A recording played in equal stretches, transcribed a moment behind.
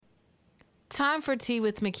Time for Tea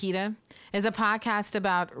with Makita is a podcast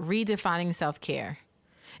about redefining self-care.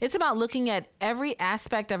 It's about looking at every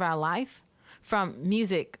aspect of our life, from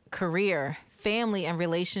music, career, family, and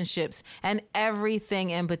relationships, and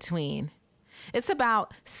everything in between. It's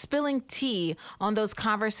about spilling tea on those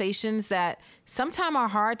conversations that sometimes are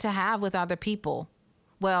hard to have with other people.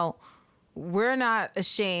 Well, we're not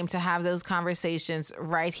ashamed to have those conversations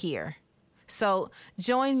right here. So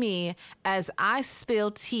join me as I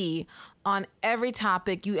spill tea on every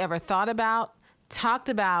topic you ever thought about, talked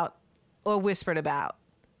about, or whispered about.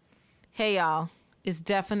 Hey, y'all, it's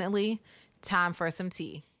definitely time for some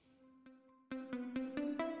tea.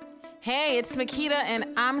 Hey, it's Makita, and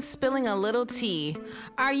I'm spilling a little tea.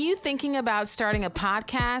 Are you thinking about starting a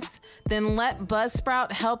podcast? Then let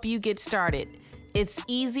Buzzsprout help you get started. It's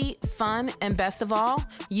easy, fun, and best of all,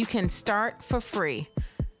 you can start for free.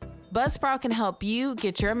 Buzzsprout can help you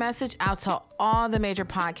get your message out to all the major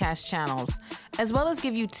podcast channels, as well as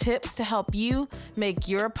give you tips to help you make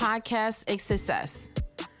your podcast a success.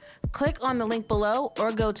 Click on the link below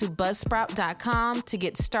or go to buzzsprout.com to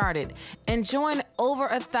get started and join over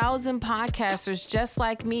 1,000 podcasters just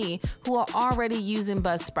like me who are already using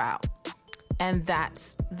Buzzsprout. And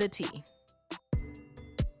that's the tea.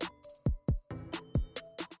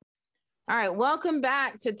 All right, welcome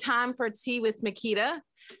back to Time for Tea with Makita.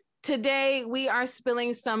 Today, we are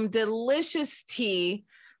spilling some delicious tea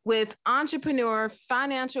with entrepreneur,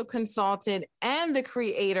 financial consultant, and the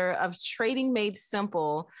creator of Trading Made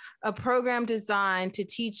Simple, a program designed to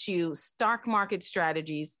teach you stock market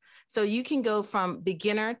strategies so you can go from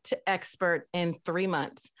beginner to expert in 3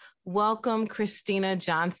 months. Welcome, Christina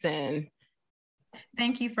Johnson.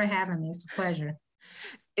 Thank you for having me. It's a pleasure.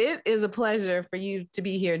 It is a pleasure for you to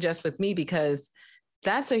be here just with me because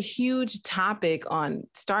that's a huge topic on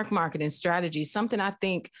stock market and strategy, something I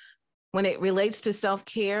think when it relates to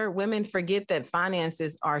self-care, women forget that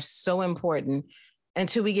finances are so important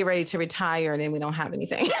until we get ready to retire and then we don't have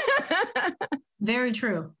anything. Very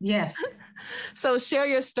true. Yes. So share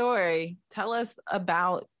your story. Tell us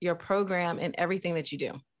about your program and everything that you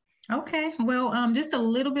do. Okay. Well, just a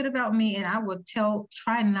little bit about me, and I would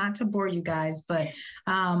try not to bore you guys, but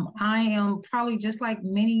I am probably just like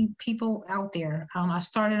many people out there. I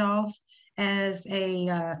started off as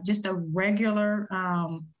just a regular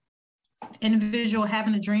individual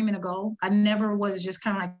having a dream and a goal. I never was just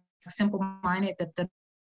kind of like simple-minded. The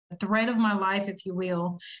thread of my life, if you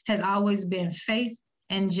will, has always been faith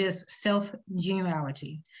and just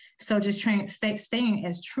self-genuality. So just staying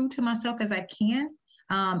as true to myself as I can.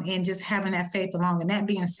 And just having that faith along. And that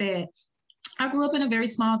being said, I grew up in a very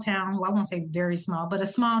small town. Well, I won't say very small, but a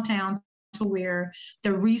small town to where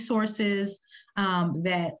the resources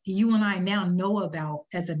that you and I now know about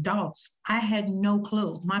as adults, I had no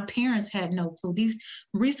clue. My parents had no clue. These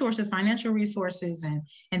resources, financial resources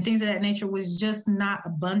and things of that nature was just not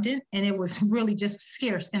abundant. And it was really just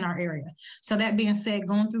scarce in our area. So that being said,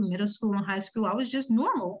 going through middle school and high school, I was just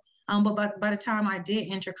normal. But by the time I did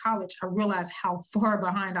enter college, I realized how far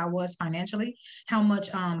behind I was financially, how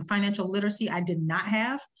much financial literacy I did not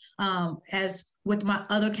have, as with my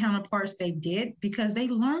other counterparts they did, because they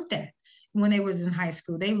learned that when they was in high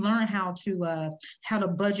school. They learned how to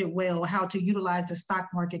budget well, how to utilize the stock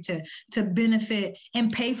market to benefit and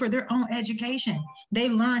pay for their own education. They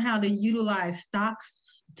learned how to utilize stocks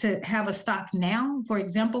to have a stock now. For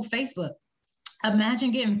example, Facebook. Imagine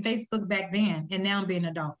getting Facebook back then and now being an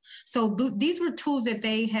adult. So these were tools that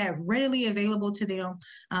they had readily available to them.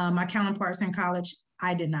 My counterparts in college,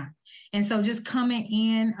 I did not. And so just coming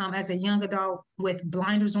in as a young adult with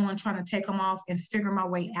blinders on, trying to take them off and figure my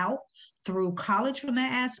way out through college from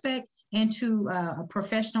that aspect into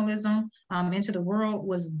professionalism, into the world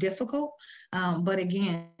was difficult. But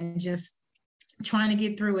again, just trying to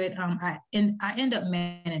get through it, I end up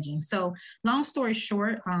managing. So long story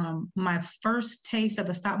short, my first taste of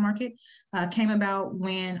the stock market came about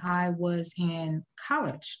when I was in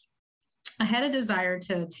college. I had a desire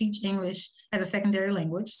to teach English as a secondary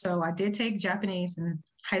language. So I did take Japanese in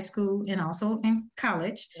high school and also in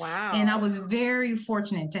college. Wow. And I was very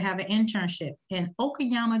fortunate to have an internship in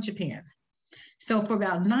Okayama, Japan. So for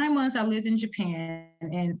about 9 months, I lived in Japan.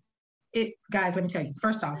 And guys, let me tell you,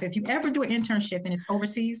 first off, if you ever do an internship and it's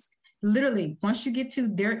overseas, literally, once you get to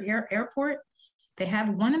their airport, they have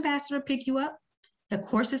one ambassador pick you up. The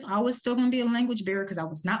course is always still going to be a language barrier because I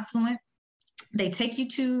was not fluent. They take you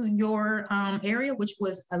to your area, which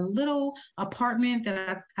was a little apartment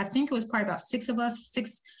that I think it was probably about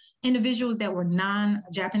 6 individuals that were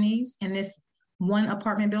non-Japanese in this one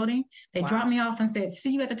apartment building. They dropped me off and said,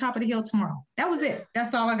 see you at the top of the hill tomorrow. That was it.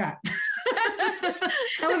 That's all I got.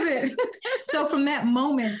 That was it. So from that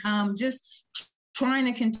moment, just trying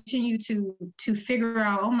to continue to figure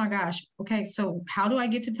out, oh my gosh, okay, so how do I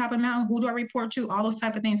get to the top of the mountain? Who do I report to? All those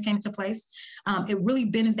type of things came into place. It really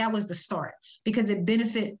that was the start, because it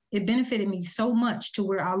benefited me so much to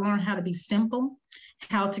where I learned how to be simple,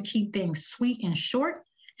 how to keep things sweet and short,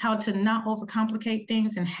 how to not overcomplicate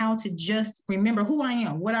things, and how to just remember who I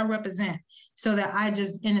am, what I represent, so that I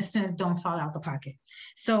just, in a sense, don't fall out the pocket.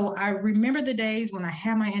 So I remember the days when I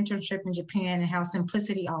had my internship in Japan and how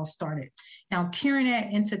simplicity all started. Now, carrying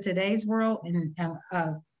that into today's world and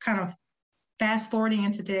kind of fast forwarding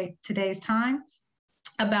into today's time,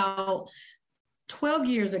 about 12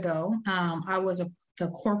 years ago, I was the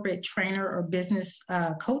corporate trainer or business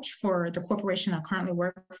coach for the corporation I currently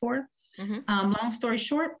work for. Mm-hmm. Long story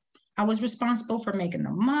short, I was responsible for making the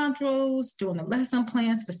modules, doing the lesson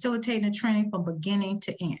plans, facilitating the training from beginning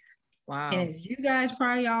to end. Wow. And as you guys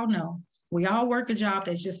probably all know, we all work a job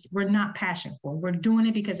that's just, we're not passionate for. We're doing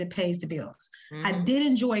it because it pays the bills. Mm-hmm. I did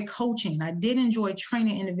enjoy coaching. I did enjoy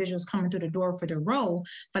training individuals coming through the door for their role,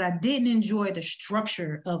 but I didn't enjoy the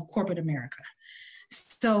structure of corporate America.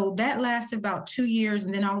 So that lasted about 2 years.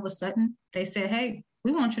 And then all of a sudden they said, hey,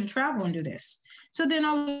 we want you to travel and do this. So then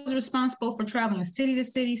I was responsible for traveling city to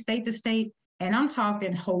city, state to state. And I'm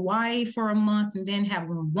talking Hawaii for a month and then having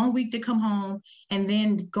 1 week to come home, and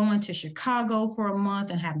then going to Chicago for a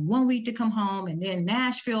month and having 1 week to come home, and then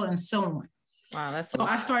Nashville and so on. Wow, that's so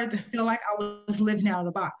I started to feel like I was living out of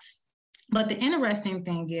the box. But the interesting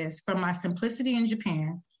thing is, from my simplicity in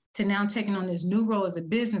Japan to now taking on this new role as a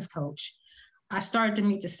business coach, I started to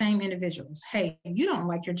meet the same individuals. Hey, you don't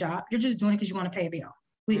like your job. You're just doing it because you want to pay a bill.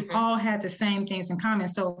 We all had the same things in common.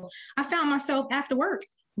 So I found myself after work,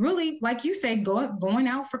 really, like you say, going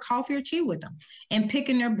out for coffee or tea with them and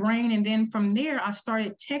picking their brain. And then from there, I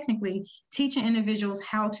started technically teaching individuals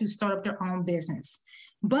how to start up their own business.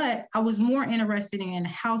 But I was more interested in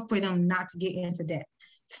how for them not to get into debt.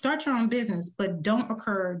 Start your own business, but don't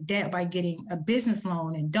incur debt by getting a business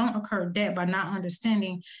loan, and don't incur debt by not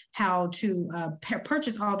understanding how to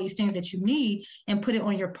purchase all these things that you need and put it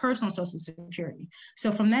on your personal Social Security.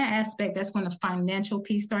 So from that aspect, that's when the financial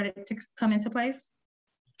piece started to come into place.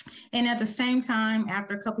 And at the same time,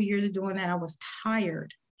 after a couple of years of doing that, I was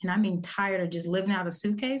tired. And I mean tired of just living out a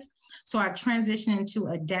suitcase. So I transitioned into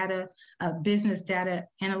a business data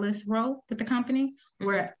analyst role with the company,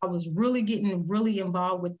 where I was really getting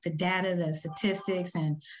involved with the data, the statistics,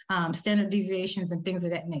 and standard deviations and things of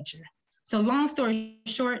that nature. So long story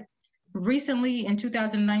short, recently in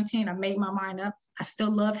 2019, I made my mind up. I still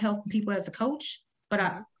love helping people as a coach, but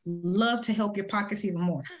I love to help your pockets even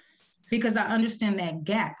more, because I understand that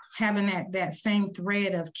gap, having that same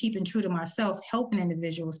thread of keeping true to myself, helping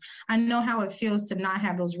individuals. I know how it feels to not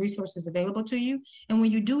have those resources available to you. And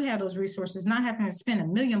when you do have those resources, not having to spend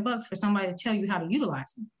 $1 million for somebody to tell you how to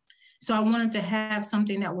utilize them. So I wanted to have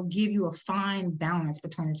something that will give you a fine balance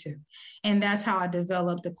between the two. And that's how I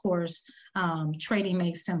developed the course, Trading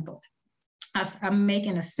Made Simple. I'm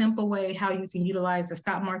making a simple way how you can utilize the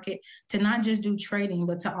stock market to not just do trading,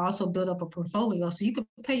 but to also build up a portfolio so you can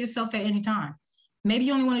pay yourself at any time. Maybe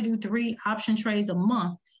you only want to do 3 option trades a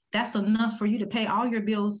month. That's enough for you to pay all your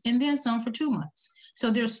bills and then some for 2 months.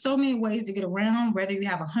 So there's so many ways to get around. Whether you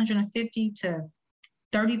have $150,000 to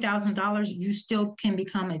 $30,000, you still can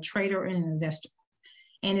become a trader and an investor.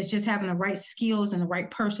 And it's just having the right skills and the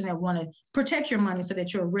right person that want to protect your money so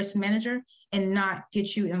that you're a risk manager and not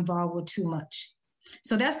get you involved with too much.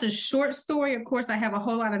 So that's the short story. Of course, I have a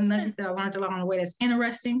whole lot of nuggets that I learned along the way that's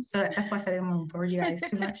interesting. So that's why I said I didn't want to bore you guys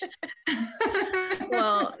too much.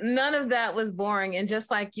 Well, none of that was boring. And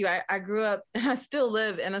just like you, I grew up, and I still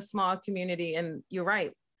live in a small community. And you're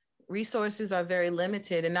right, resources are very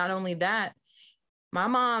limited. And not only that, my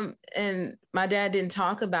mom and my dad didn't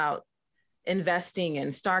talk about investing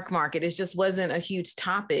in stock market. It just wasn't a huge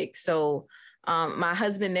topic. So my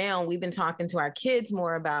husband now, we've been talking to our kids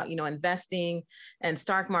more about, investing and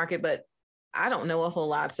stock market, but I don't know a whole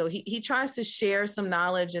lot. So he tries to share some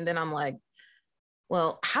knowledge. And then I'm like,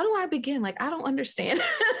 well, how do I begin? Like, I don't understand.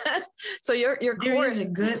 So your course is a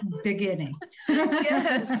good beginning.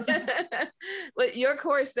 Yes. But your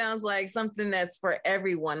course sounds like something that's for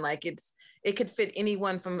everyone. Like it could fit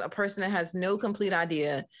anyone, from a person that has no complete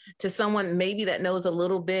idea to someone maybe that knows a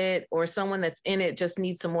little bit, or someone that's in it just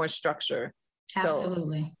needs some more structure.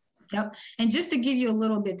 Absolutely. Yep. And just to give you a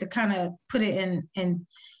little bit to kind of put it in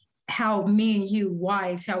how me and you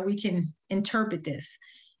wives, how we can interpret this.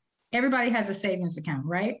 Everybody has a savings account,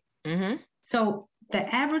 right? Mm-hmm. So the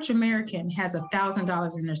average American has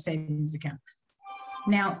 $1,000 in their savings account.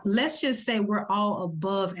 Now, let's just say we're all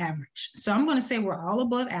above average. So I'm going to say we're all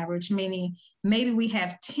above average, meaning maybe we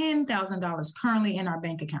have $10,000 currently in our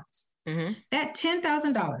bank accounts. Mm-hmm. That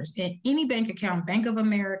 $10,000 in any bank account, Bank of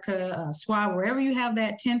America, Schwab, wherever you have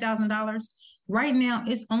that $10,000, right now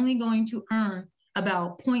it's only going to earn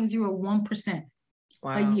about 0.01%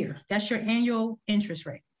 a year. That's your annual interest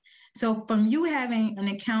rate. So from you having an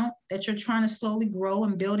account that you're trying to slowly grow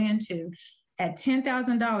and build into, at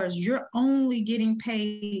 $10,000, you're only getting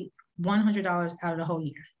paid $100 out of the whole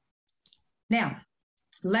year. Now,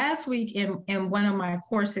 last week in one of my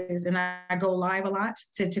courses, and I go live a lot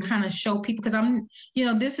to kind of show people, because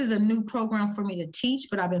this is a new program for me to teach,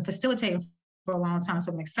 but I've been facilitating for a long time,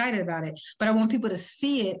 so I'm excited about it. But I want people to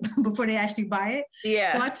see it before they actually buy it.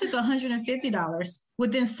 Yeah. So I took $150.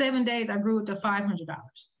 Within 7 days, I grew it to $500.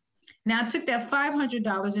 Now I took that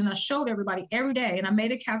 $500 and I showed everybody every day, and I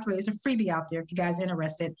made a calculator. It's a freebie out there if you guys are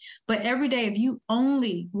interested. But every day, if you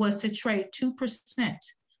only was to trade 2%,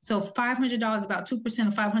 so $500, about 2%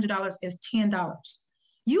 of $500 is $10.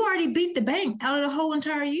 You already beat the bank out of the whole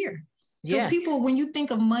entire year. So people, when you think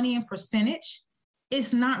of money in percentage,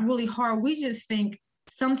 it's not really hard. We just think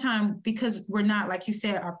sometimes because we're not, like you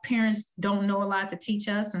said, our parents don't know a lot to teach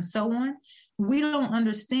us and so on. We don't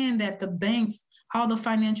understand that the banks, all the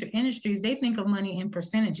financial industries, they think of money in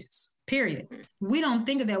percentages, period. We don't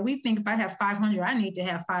think of that. We think if I have 500, I need to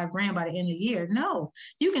have $5,000 by the end of the year. No,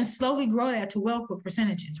 you can slowly grow that to wealth with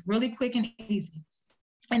percentages, really quick and easy.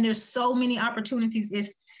 And there's so many opportunities.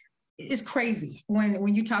 It's crazy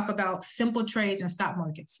when you talk about simple trades and stock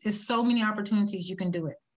markets. There's so many opportunities you can do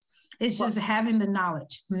it. It's just having the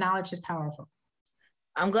knowledge. Knowledge is powerful.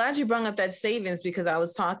 I'm glad you brought up that savings, because I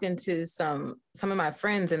was talking to some of my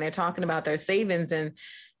friends and they're talking about their savings, and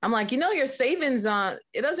I'm like, your savings,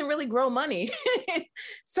 it doesn't really grow money.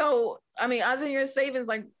 So, I mean, other than your savings,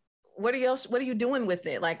 like, what are you doing with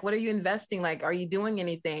it? Like, what are you investing? Like, are you doing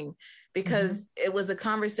anything? Because it was a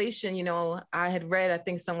conversation, I had read, I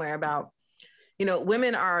think somewhere about,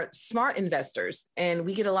 women are smart investors and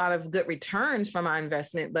we get a lot of good returns from our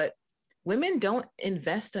investment, but women don't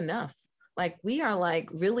invest enough. Like, we are like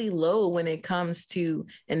really low when it comes to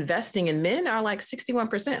investing, and men are like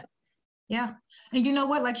 61%. Yeah. And you know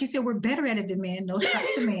what? Like you said, we're better at it than men. No shot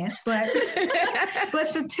to men. But but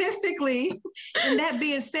statistically, and that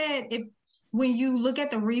being said, when you look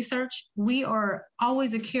at the research, we are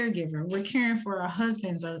always a caregiver. We're caring for our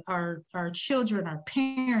husbands, our children, our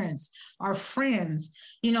parents, our friends.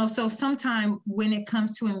 So sometimes when it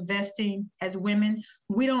comes to investing as women,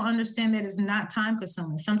 we don't understand that it's not time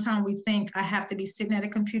consuming. Sometimes we think I have to be sitting at a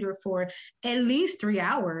computer for at least 3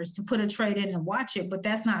 hours to put a trade in and watch it, but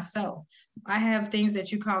that's not so. I have things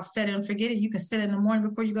that you call set it and forget it. You can set it in the morning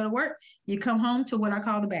before you go to work. You come home to what I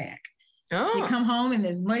call the bag. Oh. You come home and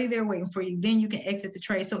there's money there waiting for you. Then you can exit the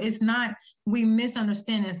trade. So it's not, we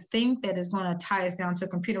misunderstand and think that it's going to tie us down to a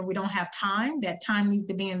computer. We don't have time. That time needs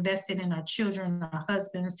to be invested in our children, our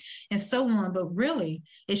husbands, and so on. But really,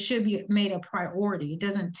 it should be made a priority. It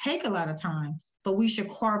doesn't take a lot of time, but we should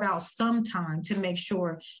carve out some time to make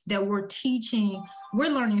sure that we're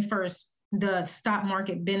learning first the stock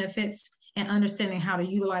market benefits and understanding how to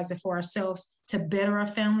utilize it for ourselves to better our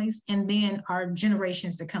families and then our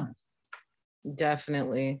generations to come.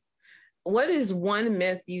 Definitely. What is one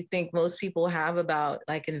myth you think most people have about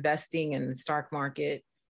like investing in the stock market?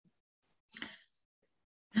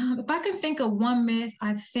 If I can think of one myth,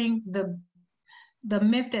 I think the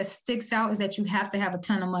myth that sticks out is that you have to have a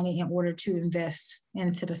ton of money in order to invest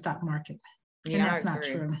into the stock market. Yeah, and that's not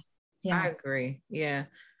true. Yeah. I agree. Yeah.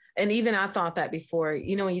 And even I thought that before,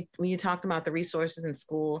 when you talked about the resources in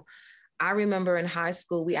school, I remember in high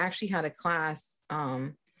school, we actually had a class,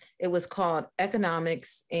 it was called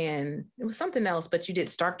economics and it was something else, but you did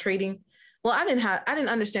stock trading. Well, I didn't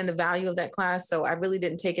understand the value of that class. So I really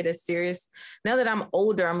didn't take it as serious. Now that I'm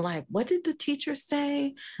older, I'm like, what did the teacher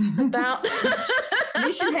say about?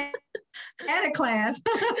 You should have had a class.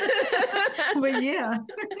 But yeah.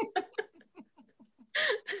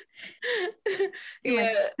 Yeah.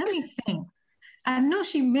 Like, let me think. I know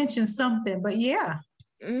she mentioned something, but yeah,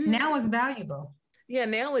 now it's valuable. Yeah,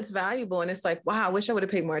 now it's valuable. And it's like, wow, I wish I would have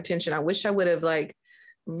paid more attention. I wish I would have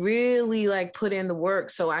really put in the work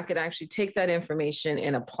so I could actually take that information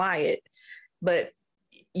and apply it. But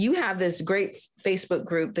you have this great Facebook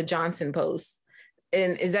group, the Johnson Post.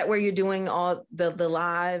 And is that where you're doing all the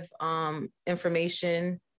live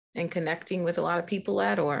information and connecting with a lot of people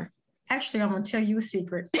at, or? Actually, I'm going to tell you a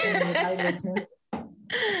secret. Anybody listening.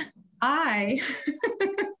 I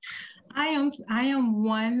am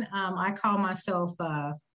one, I call myself,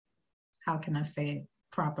 how can I say it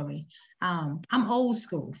properly? I'm old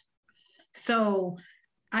school. So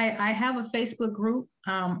I have a Facebook group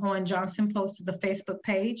on Johnson Post, the Facebook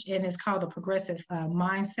page, and it's called the Progressive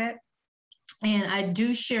Mindset. And I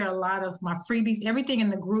do share a lot of my freebies. Everything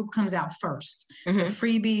in the group comes out first. The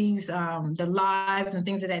freebies, the lives and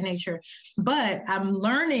things of that nature. But I'm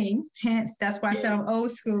learning, hence that's why I said I'm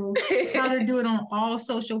old school, how to do it on all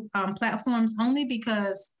social platforms, only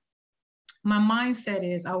because my mindset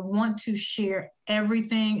is I want to share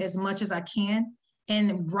everything as much as I can.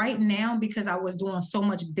 And right now, because I was doing so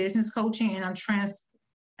much business coaching and I'm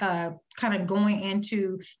kind of going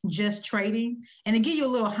into just trading. And to give you a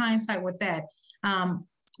little hindsight with that,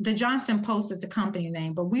 the Johnson Post is the company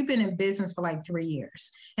name, but we've been in business for like 3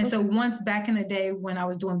 years. And so once back in the day when I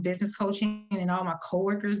was doing business coaching and all my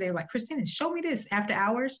coworkers, they were like, Christina, show me this after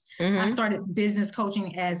hours. I started business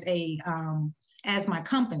coaching as my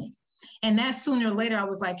company. And that sooner or later, I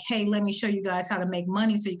was like, hey, let me show you guys how to make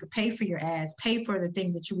money so you could pay for your ads, pay for the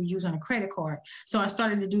things that you would use on a credit card. So I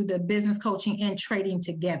started to do the business coaching and trading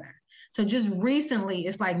together. So just recently,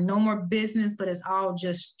 it's like no more business, but it's all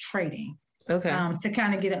just trading. Okay. To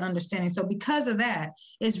kind of get an understanding. So because of that,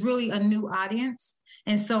 it's really a new audience.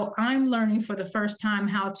 And so I'm learning for the first time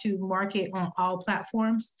how to market on all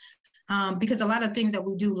platforms because a lot of things that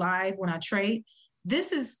we do live when I trade,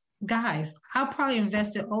 guys, I probably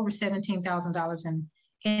invested over $17,000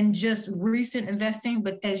 in just recent investing.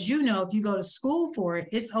 But as you know, if you go to school for it,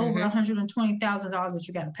 it's over $120,000 that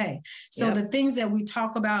you got to pay. So the things that we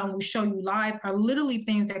talk about and we show you live are literally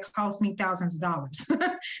things that cost me thousands of dollars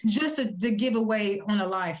just to give away on a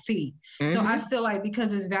live feed. So I feel like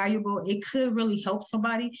because it's valuable, it could really help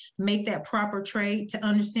somebody make that proper trade, to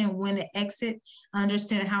understand when to exit,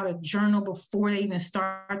 understand how to journal before they even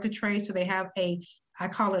start the trade. So they have I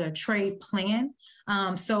call it a trade plan.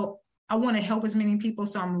 So I want to help as many people.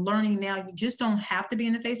 So I'm learning now, you just don't have to be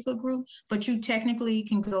in the Facebook group, but you technically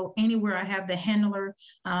can go anywhere. I have the handler.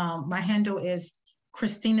 My handle is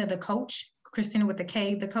Christina the Coach, Christina with the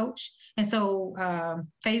K, the Coach. And so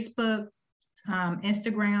Facebook,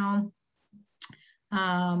 Instagram,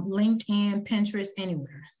 LinkedIn, Pinterest,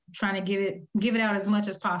 anywhere. I'm trying to give it out as much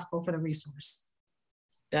as possible for the resource.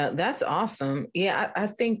 That's awesome. Yeah, I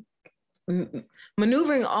think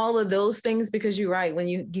maneuvering all of those things, because you're right, when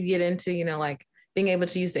you get into, like being able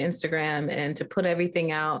to use the Instagram and to put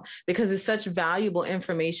everything out, because it's such valuable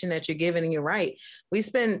information that you're giving. And you're right, we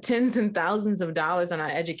spend tens and thousands of dollars on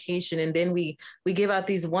our education, and then we give out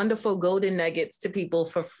these wonderful golden nuggets to people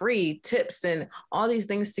for free, tips and all these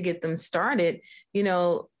things to get them started,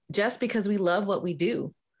 just because we love what we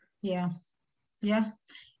do. Yeah.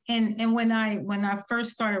 And when I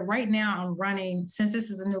first started, right now I'm running, since this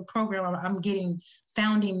is a new program, I'm getting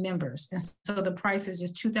founding members. And so the price is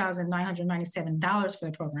just $2,997 for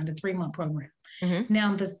the program, the 3-month program.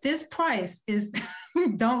 Now this price is,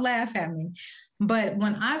 don't laugh at me, but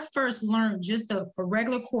when I first learned just a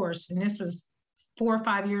regular course, and this was 4 or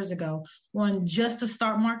 5 years ago, on just the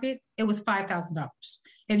stock market, it was $5,000.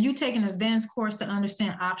 If you take an advanced course to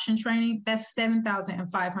understand option trading, that's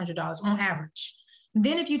 $7,500 on average.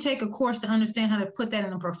 Then if you take a course to understand how to put that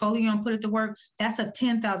in a portfolio and put it to work, that's a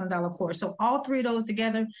 $10,000 course. So all 3 of those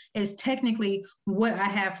together is technically what I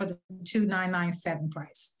have for the $2,997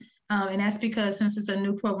 price. And that's because since it's a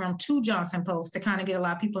new program to Johnson Post, to kind of get a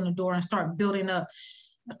lot of people in the door and start building up,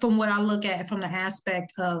 from what I look at from the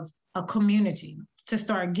aspect of a community, to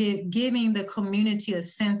start giving the community a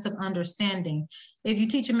sense of understanding. If you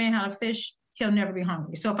teach a man how to fish, he'll never be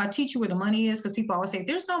hungry. So if I teach you where the money is, because people always say,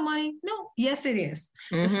 there's no money. No, yes, it is.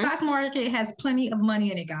 The stock market has plenty of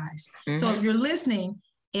money in it, guys. So if you're listening,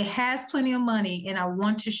 it has plenty of money, and I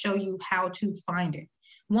want to show you how to find it.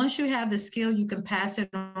 Once you have the skill, you can pass it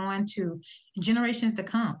on to generations to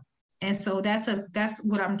come. And so that's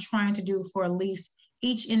what I'm trying to do for at least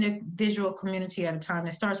each individual community at a time.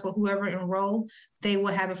 It starts with whoever enrolled. They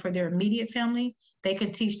will have it for their immediate family. They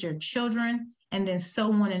can teach their children, and then so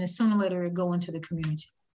on, and sooner or later it go into the community.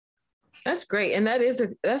 That's great. And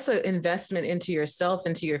that's an investment into yourself,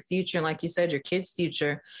 into your future. And like you said, your kids'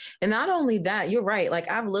 future. And not only that, you're right. Like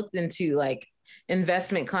I've looked into like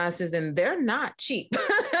investment classes, and they're not cheap.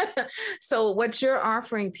 So what you're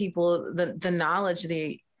offering people, the knowledge,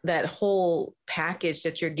 that whole package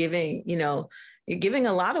that you're giving, you're giving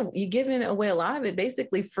away a lot of it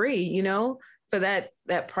basically free, for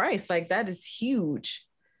that price. Like that is huge.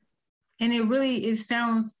 And it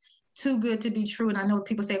sounds too good to be true. And I know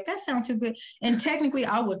people say, if that sounds too good, and technically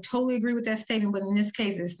I would totally agree with that statement, but in this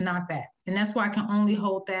case, it's not that. And that's why I can only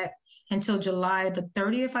hold that until July the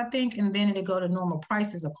 30th, I think. And then it'll go to normal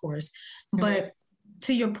prices, of course. But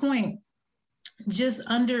to your point, just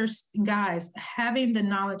guys, having the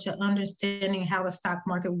knowledge of understanding how the stock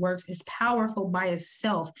market works is powerful by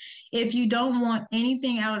itself. If you don't want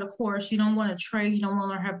anything out of the course, you don't want to trade, you don't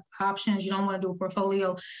want to have options, you don't want to do a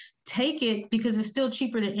portfolio, take it, because it's still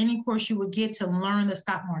cheaper than any course you would get to learn the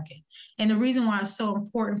stock market. And the reason why it's so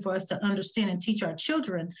important for us to understand and teach our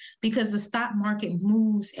children, because the stock market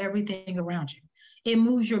moves everything around you. It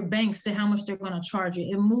moves your banks to how much they're going to charge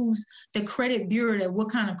you. It moves the credit bureau to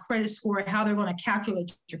what kind of credit score, how they're going to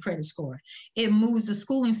calculate your credit score. It moves the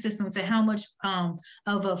schooling system to how much of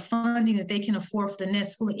a funding that they can afford for the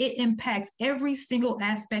next school. It impacts every single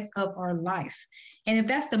aspect of our life. And if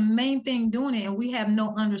that's the main thing doing it and we have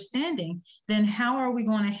no understanding, then how are we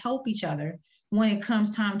going to help each other when it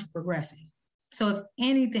comes time to progressing? So if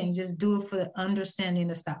anything, just do it for the understanding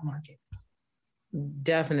the stock market.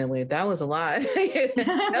 Definitely. That was a lot.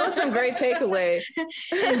 That was some great takeaway.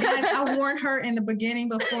 And guys, I warned her in the beginning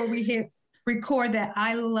before we hit record that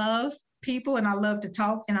I love people and I love to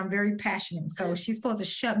talk and I'm very passionate. So she's supposed to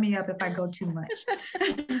shut me up if I go too much.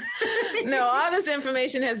 No, all this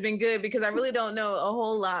information has been good because I really don't know a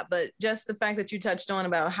whole lot, but just the fact that you touched on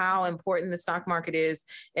about how important the stock market is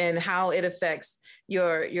and how it affects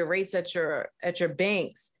your rates at your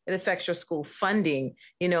banks, it affects your school funding,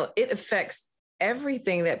 it affects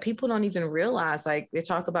everything that people don't even realize. Like they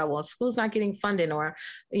talk about, well, school's not getting funding, or,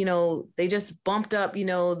 they just bumped up,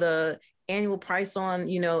 the annual price on,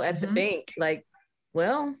 at the bank. Like,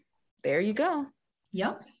 well, there you go.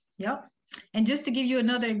 Yep. And just to give you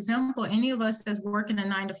another example, any of us that's working a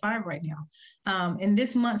 9-to-5 right now, and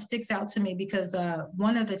this month sticks out to me because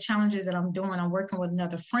one of the challenges that I'm doing, I'm working with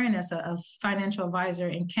another friend that's a financial advisor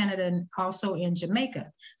in Canada and also in Jamaica.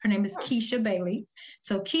 Her name is Keisha Bailey.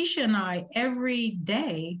 So Keisha and I, every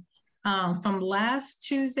day, from last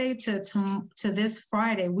Tuesday to this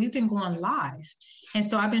Friday, we've been going live. And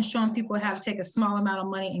so I've been showing people how to take a small amount of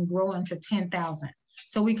money and grow into 10,000.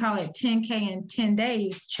 So we call it 10K in 10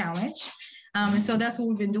 days challenge. And so that's what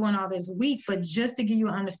we've been doing all this week. But just to give you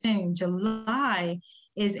an understanding, July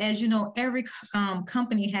is, as you know, every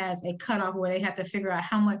company has a cutoff where they have to figure out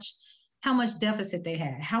how much deficit they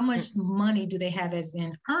had, how much money do they have as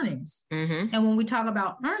in earnings. And when we talk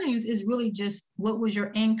about earnings, is really just what was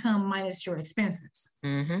your income minus your expenses.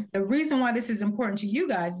 The reason why this is important to you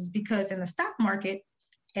guys is because in the stock market,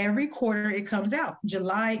 every quarter it comes out.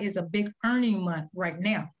 July is a big earning month right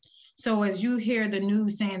now. So as you hear the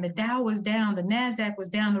news saying the Dow was down, the NASDAQ was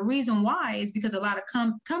down, the reason why is because a lot of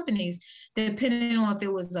companies, depending on if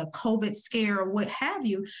it was a COVID scare or what have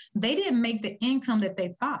you, they didn't make the income that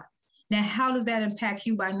they thought. Now, how does that impact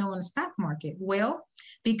you by knowing the stock market? Well,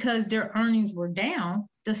 because their earnings were down,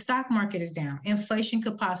 the stock market is down. Inflation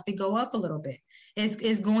could possibly go up a little bit.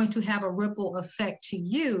 It's going to have a ripple effect to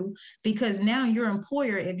you because now your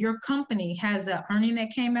employer, if your company has an earning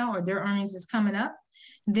that came out or their earnings is coming up,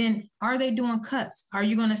 then are they doing cuts? Are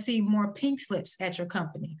you going to see more pink slips at your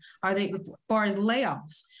company? Are they, as far as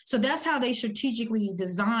layoffs? So that's how they strategically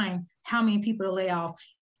design how many people to lay off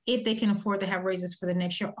if they can afford to have raises for the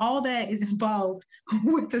next year. All that is involved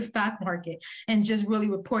with the stock market and just really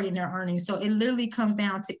reporting their earnings. So it literally comes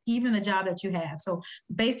down to even the job that you have. So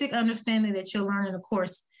basic understanding that you'll learn in the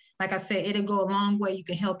course, like I said, it'll go a long way. You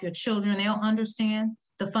can help your children. They'll understand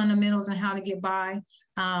the fundamentals and how to get by,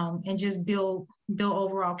 and just build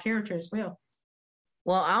overall character as well.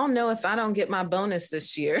 Well, I don't know if I don't get my bonus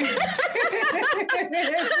this year.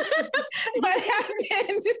 What happened?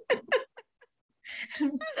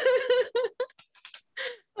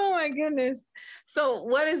 Oh my goodness. So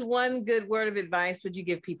what is one good word of advice would you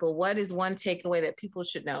give people? What is one takeaway that people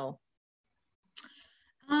should know?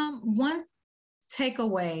 One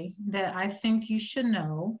takeaway that I think you should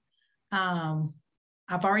know,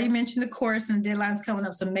 I've already mentioned the course and the deadline's coming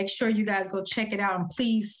up, so make sure you guys go check it out and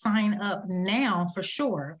please sign up now for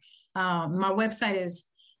sure. My website is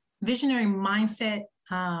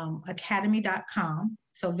visionarymindsetacademy.com.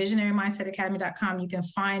 So visionarymindsetacademy.com, you can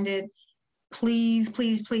find it. Please,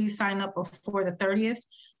 please, please sign up before the 30th.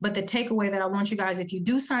 But the takeaway that I want you guys, if you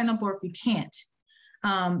do sign up or if you can't,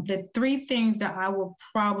 the three things that I will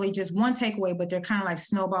probably just one takeaway, but they're kind of like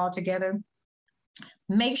snowball together.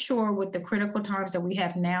 Make sure with the critical times that we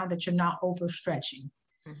have now that you're not overstretching.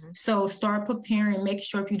 So start preparing, make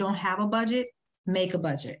sure if you don't have a budget, make a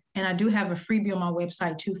budget. And I do have a freebie on my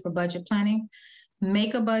website too for budget planning.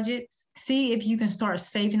 Make a budget. See if you can start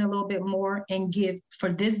saving a little bit more and give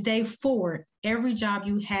for this day forward, every dollar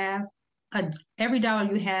you have a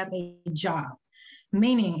job.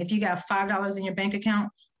 Meaning if you got $5 in your bank account,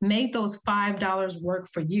 make those $5 work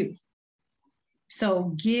for you.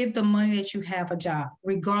 So give the money that you have a job,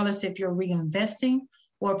 regardless if you're reinvesting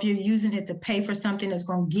or if you're using it to pay for something that's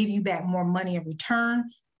going to give you back more money in return,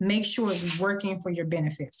 make sure it's working for your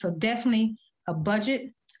benefit. So definitely a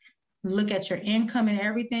budget, look at your income and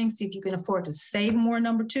everything, see if you can afford to save more,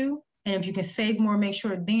 number two. And if you can save more, make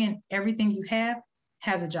sure then everything you have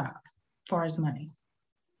has a job as far as money.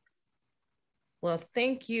 Well,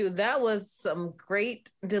 thank you. That was some great,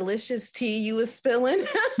 delicious tea you was spilling.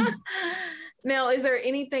 Now, is there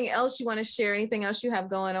anything else you want to share? Anything else you have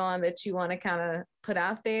going on that you want to kind of put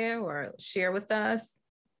out there or share with us?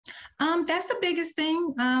 That's the biggest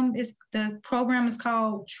thing. Is the program is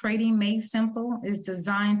called Trading Made Simple. It's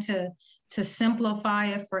designed to simplify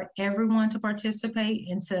it for everyone to participate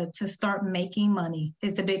and to start making money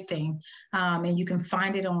is the big thing. And you can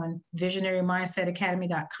find it on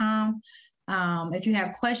visionarymindsetacademy.com. If you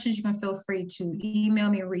have questions, you can feel free to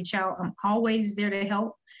email me or reach out. I'm always there to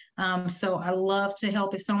help. So I love to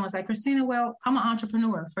help if someone's like, Christina, well, I'm an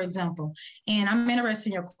entrepreneur, for example, and I'm interested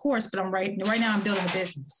in your course, but right now I'm building a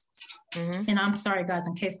business. Mm-hmm. And I'm sorry, guys,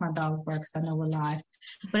 in case my dogs bark, because I know we're live.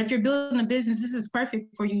 But if you're building a business, this is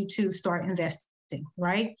perfect for you to start investing,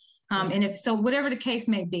 right? And if so, whatever the case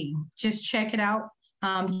may be, just check it out.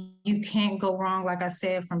 You can't go wrong, like I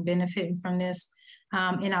said, from benefiting from this.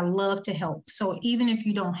 And I love to help. So even if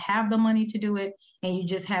you don't have the money to do it and you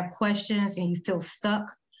just have questions and you feel stuck,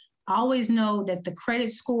 always know that the credit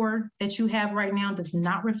score that you have right now does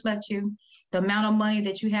not reflect you. The amount of money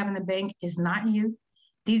that you have in the bank is not you.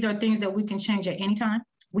 These are things that we can change at any time.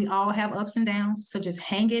 We all have ups and downs, so just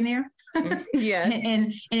hang in there. Yes.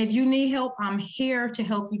 And if you need help, I'm here to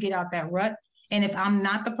help you get out that rut. And if I'm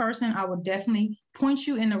not the person, I will definitely point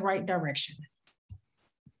you in the right direction.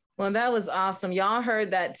 Well, that was awesome. Y'all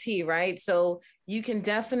heard that tea, right? So you can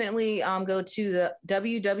definitely go to the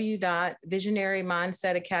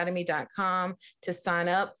www.visionarymindsetacademy.com to sign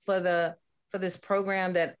up for this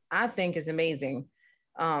program that I think is amazing,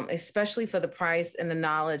 especially for the price and the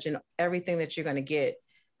knowledge and everything that you're going to get.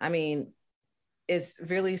 I mean, it's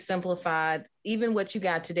really simplified. Even what you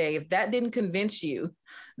got today, if that didn't convince you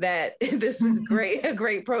that this was a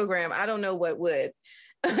great program, I don't know what would.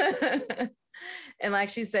 And like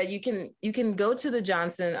she said, you can go to the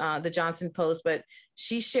Johnson Post, but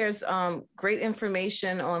she shares great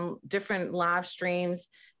information on different live streams.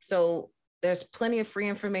 So there's plenty of free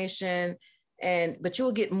information, but you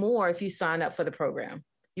will get more if you sign up for the program.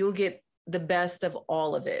 You will get the best of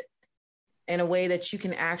all of it in a way that you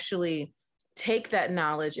can actually take that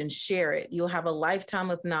knowledge and share it. You'll have a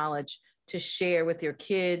lifetime of knowledge to share with your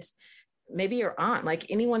kids, maybe your aunt,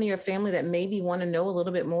 like anyone in your family that maybe want to know a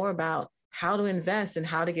little bit more about how to invest and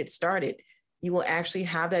how to get started. You will actually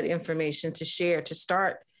have that information to share, to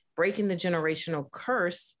start breaking the generational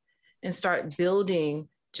curse and start building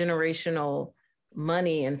generational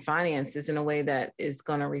money and finances in a way that is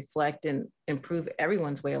going to reflect and improve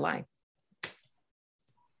everyone's way of life.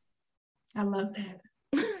 I love that.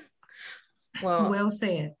 Well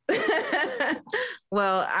said.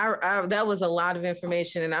 Well, that was a lot of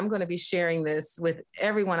information, and I'm going to be sharing this with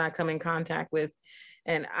everyone I come in contact with.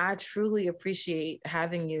 And I truly appreciate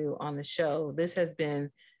having you on the show. This has been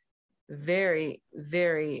very,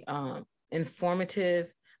 very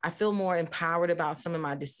informative. I feel more empowered about some of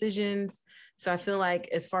my decisions. So I feel like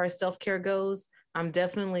as far as self-care goes, I'm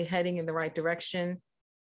definitely heading in the right direction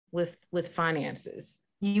with finances.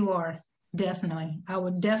 You are, definitely. I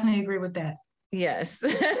would definitely agree with that. Yes.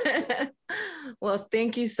 Well,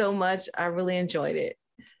 thank you so much. I really enjoyed it.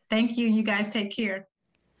 Thank you. You guys take care.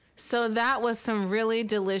 So that was some really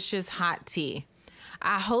delicious hot tea.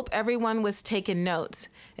 I hope everyone was taking notes.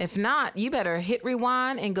 If not, you better hit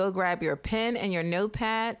rewind and go grab your pen and your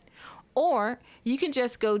notepad. Or you can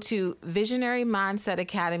just go to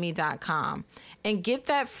visionarymindsetacademy.com and get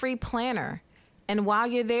that free planner. And while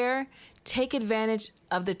you're there, take advantage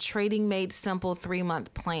of the Trading Made Simple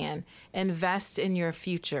 3-month plan. Invest in your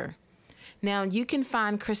future. Now, you can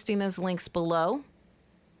find Christina's links below.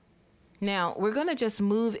 Now, we're going to just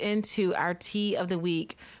move into our tea of the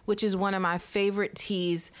week, which is one of my favorite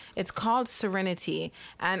teas. It's called Serenity,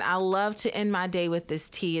 and I love to end my day with this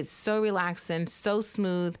tea. It's so relaxing, so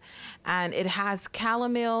smooth, and it has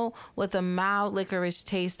chamomile with a mild licorice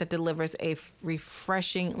taste that delivers a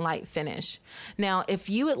refreshing light finish. Now, if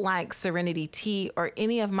you would like Serenity tea or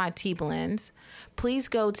any of my tea blends, please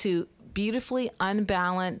go to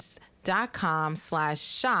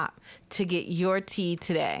beautifullyunbalanced.com/shop to get your tea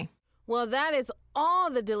today. Well, that is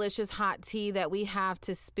all the delicious hot tea that we have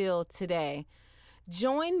to spill today.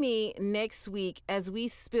 Join me next week as we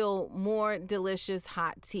spill more delicious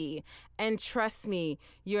hot tea. And trust me,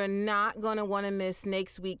 you're not going to want to miss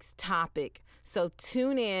next week's topic. So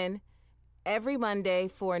tune in every Monday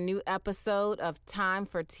for a new episode of Time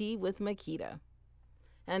for Tea with Makita.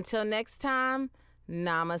 Until next time,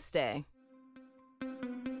 namaste.